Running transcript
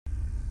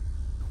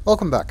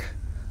Welcome back.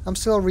 I'm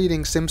still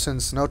reading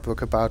Simpson's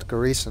notebook about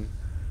Gahreesen.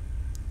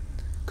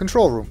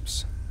 Control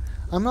rooms.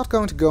 I'm not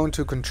going to go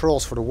into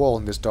controls for the wall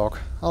in this dock.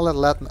 I'll let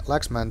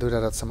Laxman do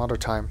that at some other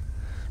time.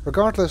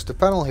 Regardless, the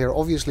panel here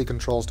obviously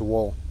controls the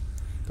wall.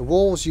 The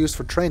wall was used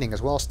for training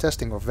as well as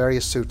testing of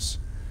various suits.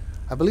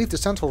 I believe the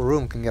central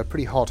room can get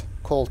pretty hot,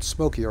 cold,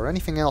 smoky, or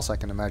anything else I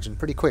can imagine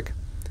pretty quick.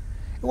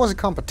 It was a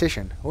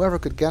competition. Whoever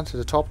could get to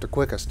the top the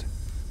quickest.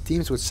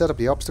 Teams would set up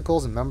the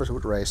obstacles and members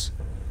would race.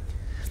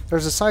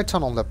 There's a side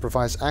tunnel that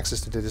provides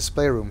access to the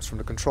display rooms from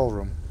the control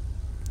room.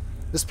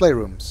 Display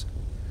rooms.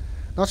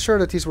 Not sure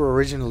that these were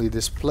originally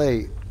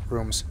display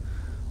rooms,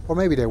 or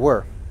maybe they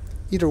were.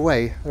 Either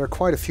way, there are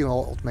quite a few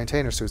old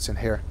maintainer suits in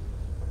here.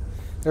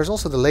 There's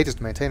also the latest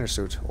maintainer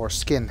suit, or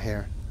skin,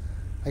 here.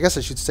 I guess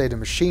I should say the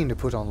machine to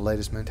put on the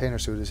latest maintainer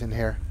suit is in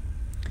here.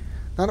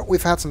 Now that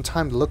we've had some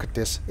time to look at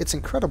this, it's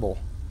incredible.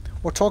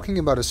 We're talking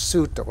about a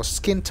suit that was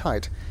skin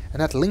tight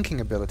and had linking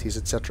abilities,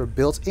 etc.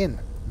 built in.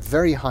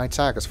 Very high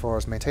tech as far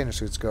as maintainer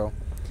suits go.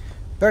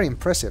 Very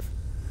impressive.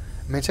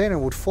 A maintainer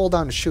would fall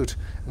down the chute,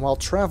 and while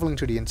traveling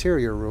to the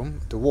interior room,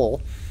 the wall,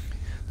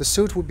 the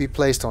suit would be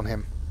placed on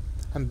him.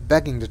 I'm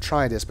begging to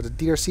try this, but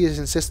the DRC is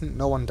insistent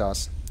no one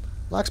does.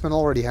 Laxman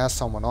already has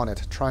someone on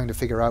it, trying to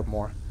figure out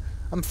more.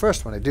 I'm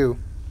first when I do.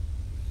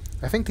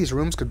 I think these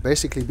rooms could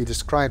basically be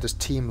described as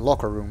team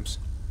locker rooms.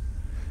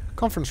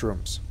 Conference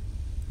rooms.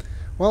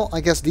 Well,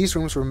 I guess these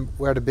rooms were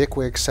where the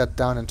bigwigs sat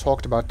down and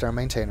talked about their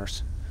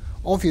maintainers.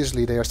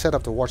 Obviously they are set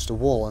up to watch the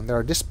wall, and there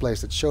are displays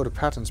that show the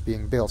patterns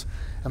being built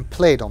and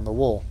played on the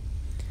wall.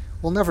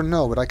 We'll never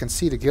know, but I can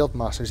see the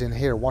guildmasters in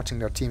here watching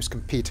their teams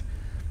compete,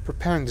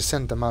 preparing to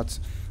send them out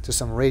to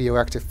some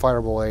radioactive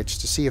fireball age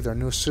to see if their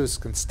new suits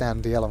can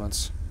stand the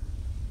elements.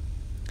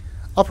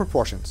 Upper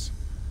portions.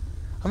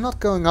 I'm not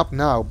going up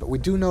now, but we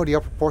do know the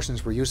upper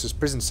portions were used as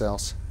prison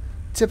cells.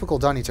 Typical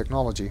Dunny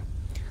technology.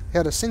 They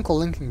had a single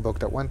linking book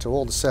that went to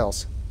all the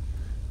cells.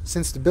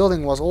 Since the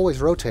building was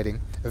always rotating,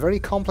 a very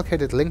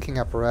complicated linking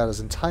apparatus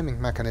and timing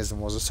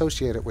mechanism was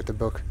associated with the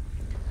book.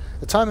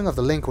 The timing of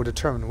the link would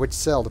determine which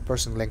cell the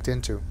person linked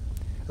into.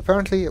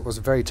 Apparently it was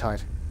very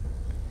tight.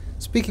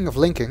 Speaking of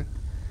linking,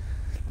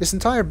 this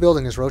entire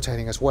building is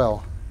rotating as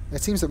well.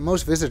 It seems that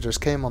most visitors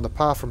came on the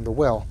path from the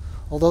well,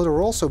 although there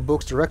were also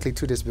books directly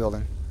to this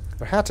building.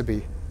 There had to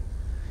be.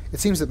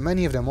 It seems that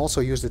many of them also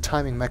used the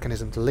timing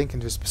mechanism to link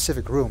into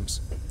specific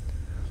rooms.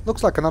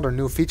 Looks like another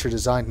new feature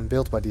designed and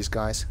built by these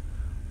guys.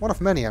 One of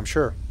many, I'm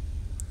sure.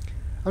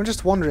 I'm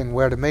just wondering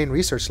where the main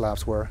research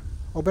labs were.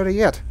 Or better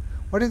yet,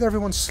 where did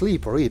everyone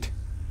sleep or eat?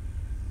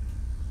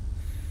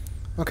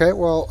 Okay,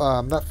 well,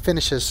 that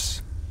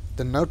finishes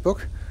the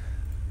notebook.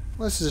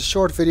 Well, this is a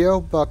short video,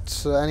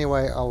 but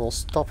anyway, I will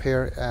stop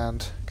here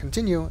and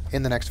continue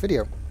in the next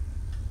video.